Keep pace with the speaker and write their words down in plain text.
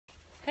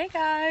Hey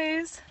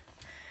guys,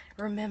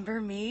 remember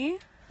me?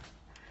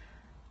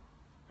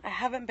 I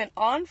haven't been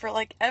on for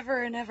like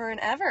ever and ever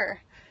and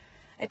ever.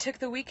 I took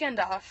the weekend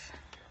off.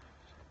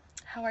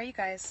 How are you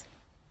guys?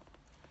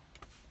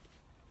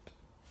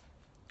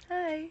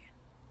 Hi.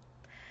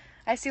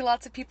 I see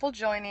lots of people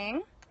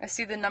joining. I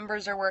see the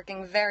numbers are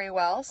working very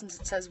well since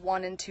it says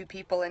 1 and 2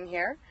 people in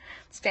here.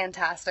 It's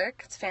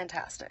fantastic. It's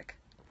fantastic.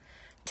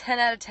 10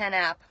 out of 10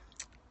 app.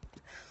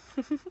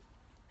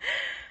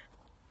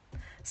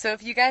 So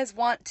if you guys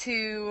want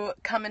to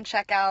come and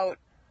check out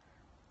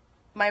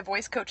my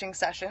voice coaching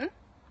session,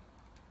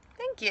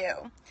 thank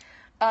you.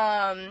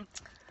 I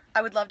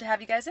would love to have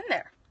you guys in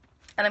there.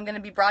 And I'm going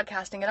to be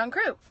broadcasting it on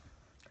Krue.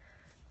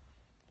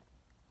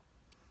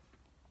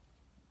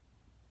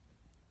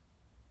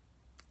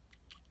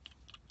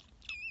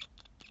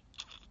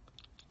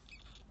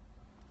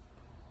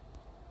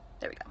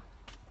 There we go.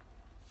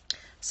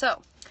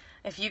 So,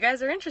 if you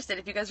guys are interested,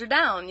 if you guys are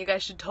down, you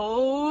guys should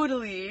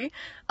totally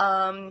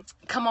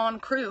come on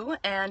Krue.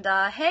 And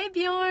hey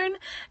Bjorn,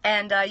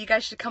 and you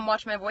guys should come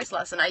watch my voice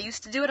lesson. I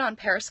used to do it on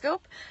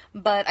Periscope,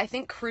 but I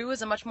think Krue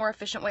is a much more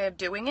efficient way of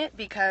doing it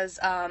because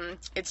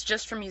it's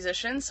just for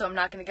musicians, so I'm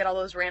not going to get all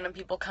those random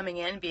people coming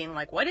in being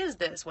like, what is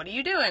this? What are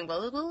you doing?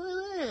 Blah, blah, blah,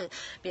 blah.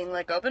 Being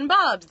like, open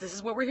bobs, this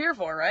is what we're here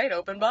for, right?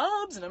 Open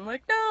bobs? And I'm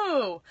like,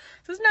 no,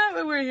 this is not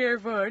what we're here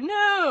for,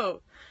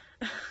 no.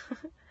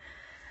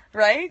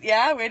 Right?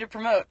 Yeah, way to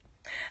promote.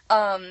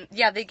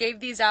 Yeah, they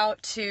gave these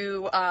out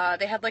to,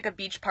 they had like a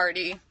beach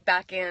party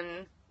back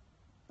in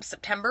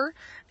September,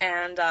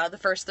 and the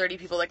first 30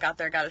 people that got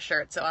there got a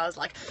shirt, so I was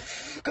like,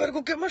 gotta go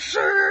get my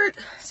shirt!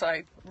 So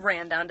I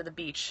ran down to the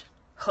beach,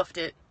 hoofed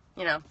it,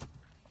 you know.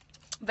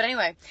 But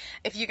anyway,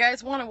 if you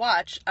guys want to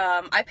watch,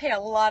 I pay a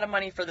lot of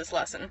money for this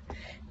lesson,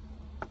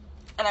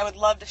 and I would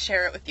love to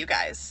share it with you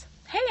guys.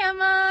 Hey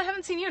Emma, I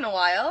haven't seen you in a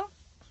while.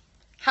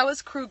 How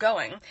is Krue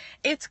going?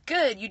 It's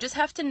good. You just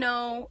have to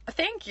know,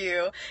 thank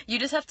you. You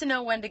just have to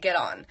know when to get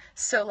on.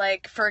 So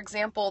like, for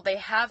example, they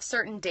have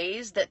certain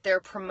days that they're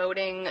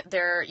promoting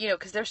their, you know,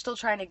 cause they're still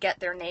trying to get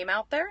their name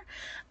out there.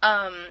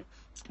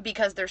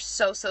 Because they're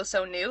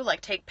so new, like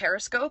take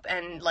Periscope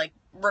and like,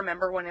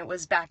 remember when it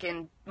was back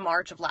in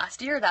March of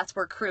last year? That's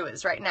where Krue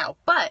is right now.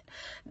 But,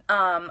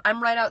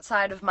 I'm right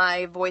outside of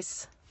my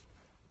voice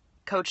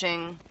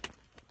coaching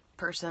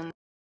person.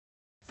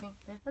 See,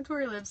 that's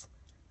where he lives.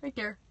 Right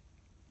there.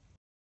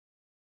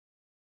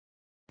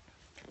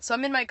 So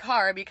I'm in my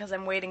car because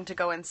I'm waiting to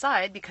go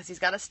inside because he's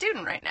got a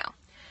student right now.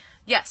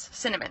 Yes,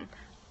 Cinnamon.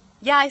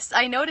 Yeah,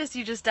 I noticed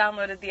you just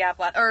downloaded the app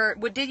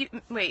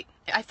wait,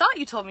 I thought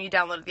you told me you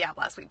downloaded the app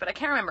last week, but I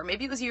can't remember.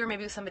 Maybe it was you or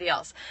maybe it was somebody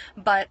else.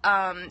 But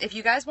if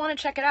you guys want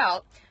to check it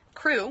out,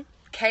 Krue,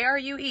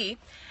 Krue,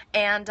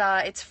 and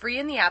it's free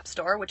in the App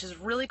Store, which is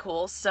really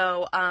cool.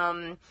 So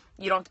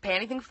you don't have to pay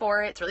anything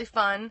for it. It's really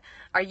fun.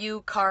 Are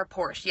you car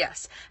Porsche?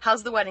 Yes.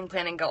 How's the wedding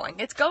planning going?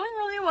 It's going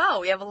really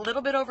well. We have a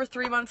little bit over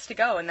 3 months to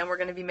go, and then we're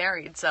going to be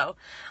married, so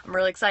I'm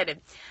really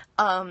excited.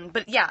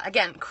 But yeah,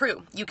 again,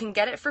 Krue, you can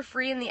get it for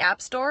free in the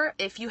App Store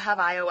if you have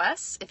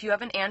iOS. If you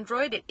have an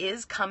Android, it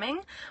is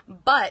coming,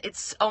 but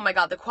it's, oh my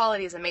god, the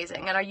quality is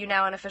amazing. And are you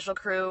now an official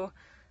Krue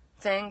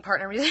thing,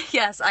 partner music?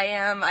 Yes, I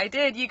am. I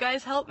did. You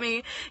guys helped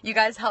me. You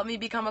guys helped me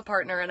become a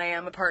partner, and I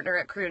am a partner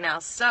at Krue now.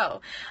 So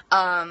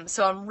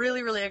I'm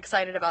really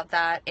excited about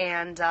that,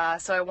 and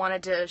so I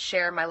wanted to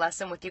share my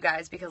lesson with you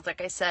guys because, like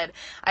I said,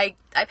 I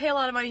pay a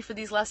lot of money for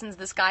these lessons.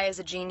 This guy is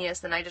a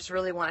genius, and I just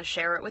really want to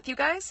share it with you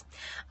guys.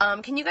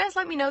 Can you guys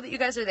let me know that you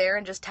guys are there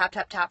and just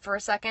tap for a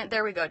second?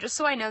 There we go. Just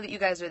so I know that you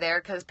guys are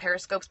there because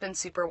Periscope's been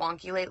super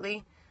wonky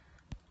lately.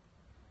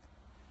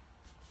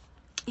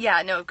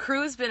 Yeah, no,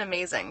 Krue's been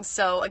amazing.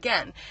 So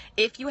again,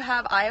 if you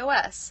have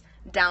iOS,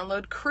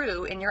 download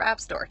Krue in your app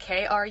store,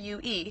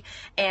 Krue,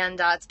 and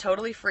it's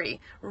totally free.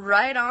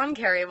 Right on,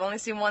 Carrie. I've only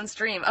seen one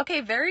stream. Okay,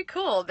 very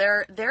cool.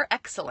 They're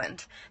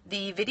excellent.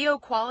 The video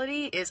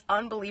quality is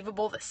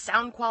unbelievable. The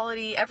sound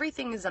quality,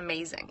 everything is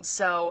amazing.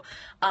 So,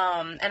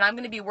 and I'm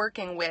going to be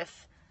working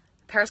with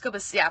Periscope.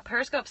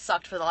 Periscope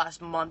sucked for the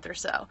last month or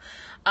so.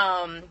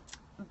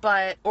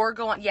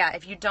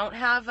 If you don't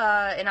have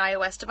an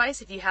iOS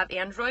device, if you have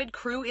Android,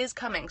 Krue is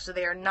coming, so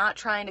they are not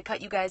trying to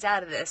cut you guys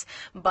out of this,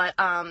 but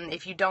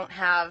if you don't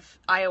have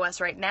iOS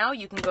right now,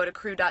 you can go to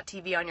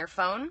Krue.tv on your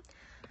phone.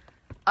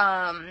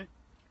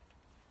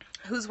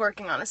 Who's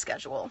working on a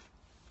schedule?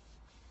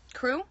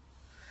 Krue?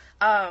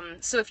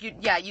 So if you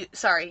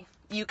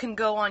can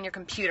go on your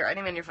computer. I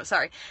didn't mean your phone,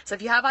 sorry. So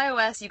if you have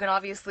iOS, you can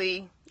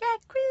obviously,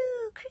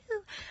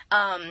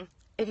 Krue.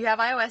 If you have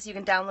iOS, you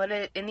can download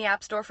it in the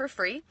App Store for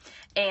free,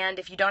 and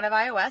if you don't have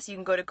iOS, you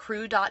can go to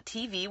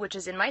Krue.tv, which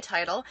is in my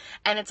title,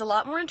 and it's a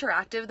lot more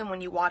interactive than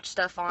when you watch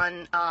stuff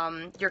on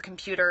your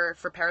computer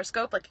for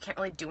Periscope. Like, you can't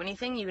really do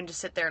anything, you can just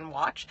sit there and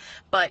watch,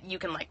 but you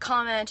can, like,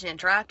 comment and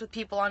interact with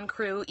people on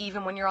Krue,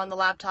 even when you're on the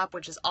laptop,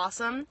 which is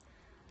awesome.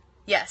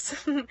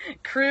 Yes,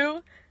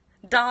 Krue.tv.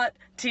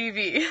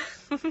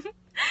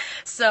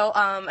 So,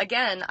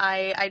 again,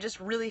 I just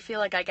really feel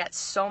like I get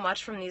so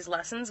much from these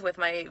lessons with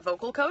my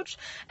vocal coach,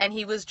 and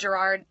he was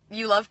Gerard.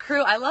 You love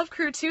Krue? I love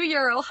Krue too,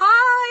 Euro. Hi,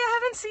 I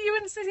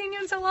haven't seen you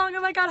in so long.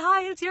 Oh my god,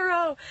 hi, it's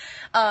Euro.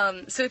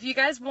 So if you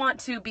guys want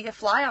to be a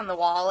fly on the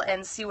wall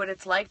and see what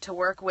it's like to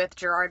work with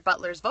Gerard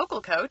Butler's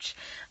vocal coach,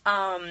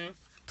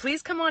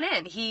 please come on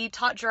in. He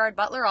taught Gerard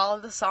Butler all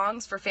of the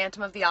songs for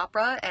Phantom of the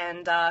Opera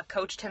and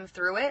coached him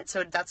through it.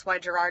 So that's why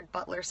Gerard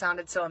Butler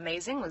sounded so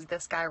amazing, was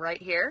this guy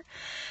right here.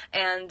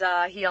 And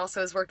he also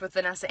has worked with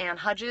Vanessa Ann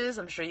Hudgens.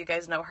 I'm sure you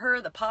guys know her,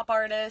 the pop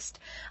artist.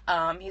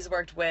 He's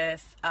worked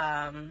with,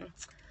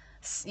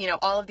 you know,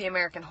 all of the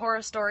American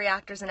Horror Story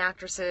actors and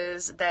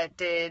actresses that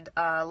did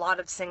a lot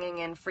of singing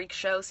in Freak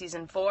Show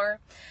Season 4.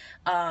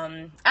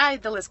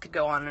 The list could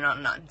go on and on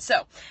and on.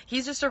 So,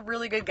 he's just a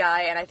really good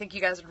guy, and I think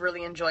you guys would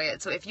really enjoy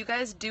it. So if you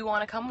guys do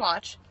want to come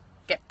watch,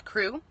 get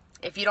Krue.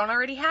 If you don't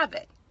already have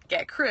it,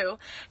 get Krue,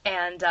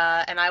 and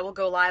I will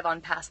go live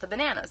on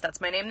PassTheBananas. That's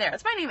my name there.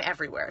 That's my name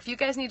everywhere. If you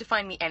guys need to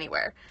find me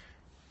anywhere.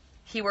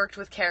 He worked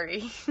with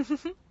Carrie.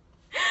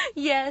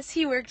 Yes,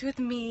 he worked with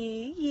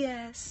me.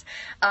 Yes.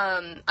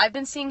 I've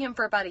been seeing him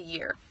for about a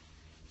year.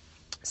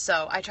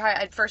 So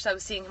at first I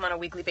was seeing him on a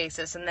weekly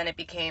basis, and then it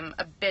became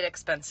a bit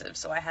expensive,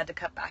 so I had to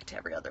cut back to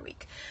every other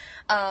week.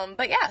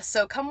 But yeah,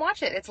 so come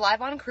watch it. It's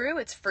live on Krue.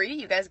 It's free.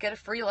 You guys get a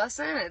free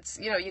lesson. It's,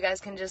 you know, you guys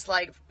can just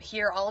like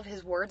hear all of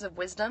his words of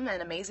wisdom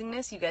and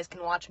amazingness. You guys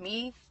can watch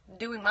me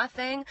doing my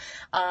thing.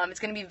 It's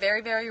going to be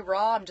very, very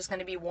raw. I'm just going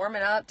to be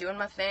warming up, doing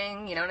my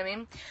thing. You know what I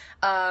mean?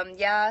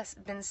 Yeah,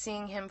 been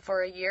seeing him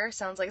for a year.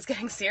 Sounds like it's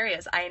getting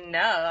serious. I know.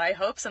 I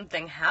hope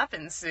something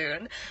happens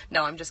soon.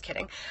 No, I'm just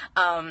kidding.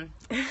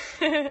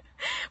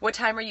 What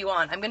time are you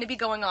on? I'm going to be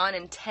going on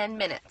in 10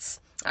 minutes.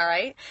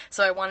 Alright,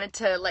 so I wanted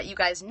to let you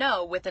guys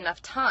know with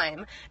enough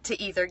time to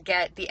either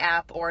get the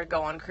app or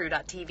go on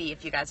Krue.tv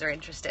if you guys are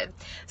interested.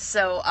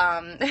 So,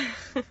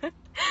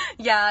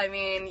 yeah, I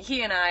mean,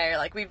 he and I are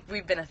like,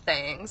 we've been a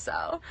thing,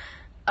 so,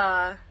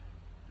 I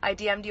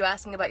DM'd you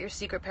asking about your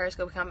secret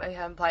Periscope account you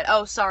haven't applied.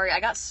 Oh, sorry, I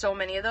got so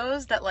many of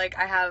those that, like,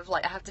 I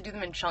have to do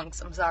them in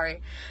chunks. I'm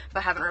sorry if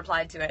I haven't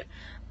replied to it.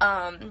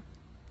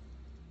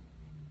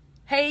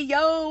 Hey,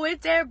 yo,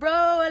 it's there,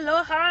 bro,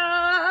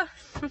 aloha!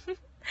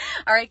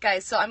 Alright,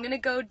 guys, so I'm gonna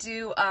go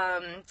do,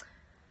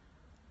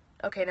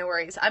 okay, no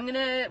worries.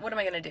 What am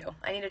I gonna do?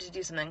 I needed to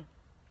do something.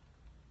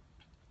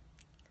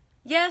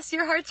 Yes,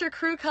 your hearts are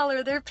Krue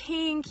color. They're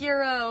pink,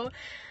 Euro.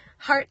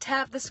 Heart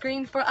tap the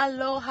screen for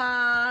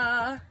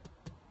aloha.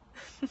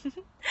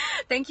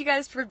 Thank you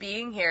guys for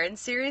being here, and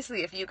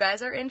seriously, if you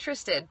guys are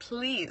interested,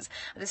 please,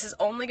 this is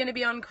only gonna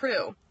be on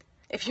Krue.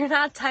 If you're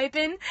not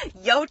typing,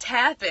 yo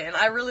tapping.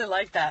 I really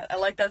like that. I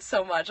like that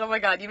so much. Oh my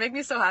god, you make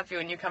me so happy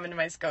when you come into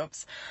my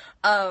scopes.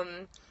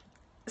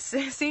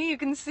 See, you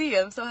can see,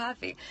 I'm so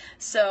happy.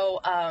 So,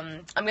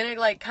 I'm gonna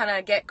like kind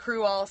of get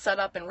Krue all set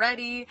up and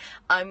ready.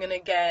 I'm gonna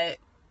get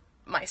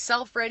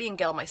myself ready and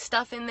get all my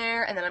stuff in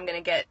there, and then I'm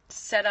gonna get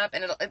set up,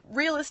 and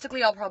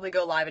realistically, I'll probably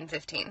go live in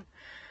 15.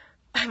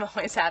 I'm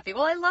always happy.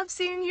 Well, I love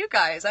seeing you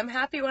guys. I'm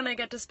happy when I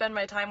get to spend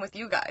my time with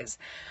you guys,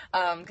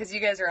 because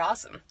you guys are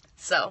awesome.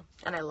 So,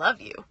 and I love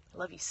you. I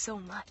love you so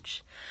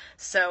much.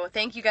 So,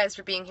 thank you guys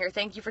for being here.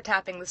 Thank you for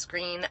tapping the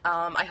screen.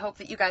 I hope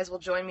that you guys will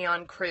join me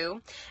on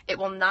Krue. It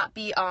will not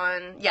be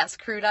on, yes,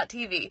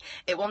 Krue.tv.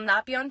 It will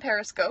not be on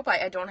Periscope.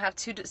 I don't have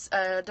two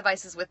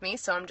devices with me,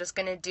 so I'm just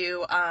gonna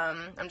do it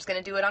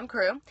on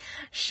Krue.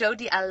 Show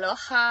the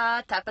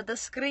aloha, tap at the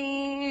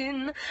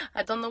screen.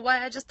 I don't know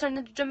why I just turned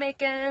into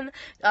Jamaican.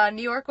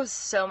 New York was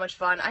so much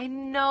fun. I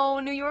know,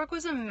 New York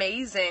was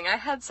amazing. I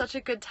had such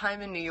a good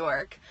time in New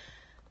York.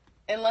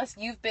 Unless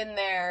you've been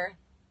there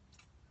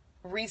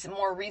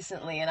more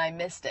recently and I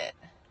missed it.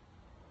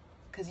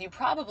 Because you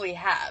probably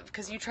have,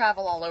 because you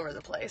travel all over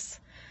the place.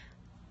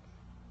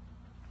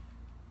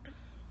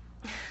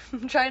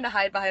 I'm trying to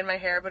hide behind my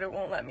hair, but it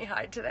won't let me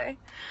hide today.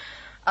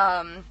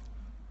 So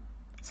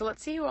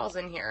let's see who all's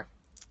in here.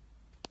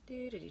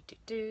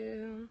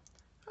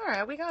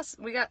 Alright, we got,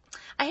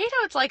 I hate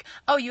how it's like,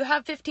 oh, you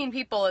have 15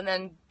 people and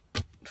then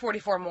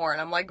 44 more,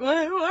 and I'm like,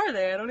 well, who are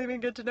they? I don't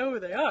even get to know who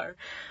they are.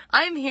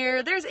 I'm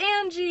here. There's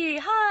Angie.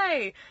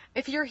 Hi.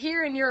 If you're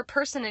here and you're a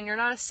person and you're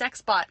not a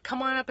sex bot,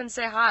 come on up and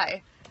say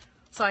hi,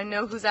 so I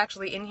know who's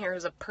actually in here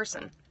as a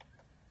person.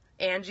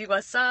 Angie,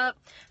 what's up?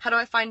 How do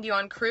I find you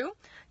on Krue?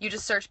 You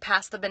just search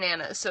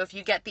PassTheBananas. So if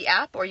you get the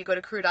app or you go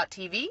to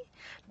Krue.tv,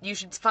 you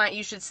should,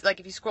 like,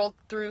 if you scroll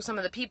through some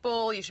of the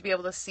people, you should be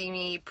able to see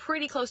me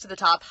pretty close to the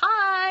top.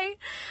 Hi.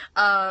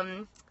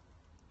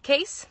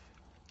 Case.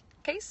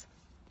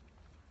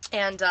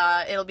 And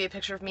it'll be a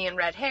picture of me in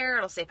red hair.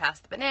 It'll say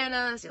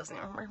PassTheBananas. You'll see,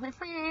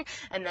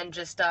 and then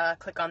just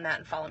click on that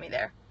and follow me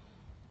there.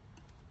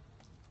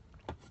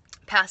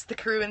 Pass the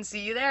Krue and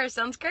see you there.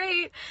 Sounds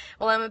great.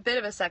 Well, I'm a bit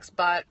of a sex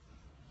bot,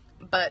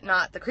 but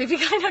not the creepy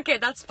kind. Okay,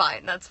 that's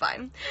fine. That's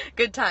fine.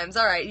 Good times.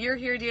 All right, you're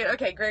here, dude.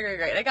 Okay,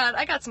 great. I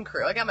got some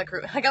Krue. I got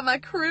my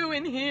Krue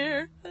in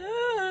here.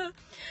 Ah.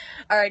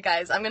 All right,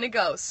 guys, I'm gonna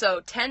go.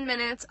 So 10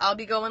 minutes. I'll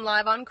be going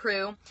live on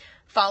Krue.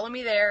 Follow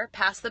me there.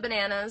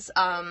 PassTheBananas.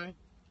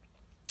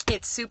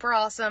 It's super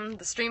awesome.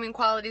 The streaming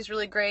quality is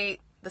really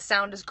great. The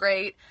sound is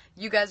great.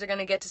 You guys are going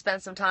to get to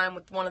spend some time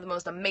with one of the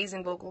most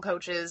amazing vocal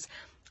coaches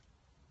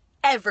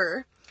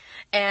ever.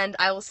 and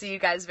I will see you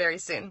guys very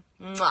soon.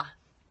 Mwah.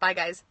 Bye,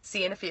 guys. See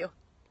you in a few.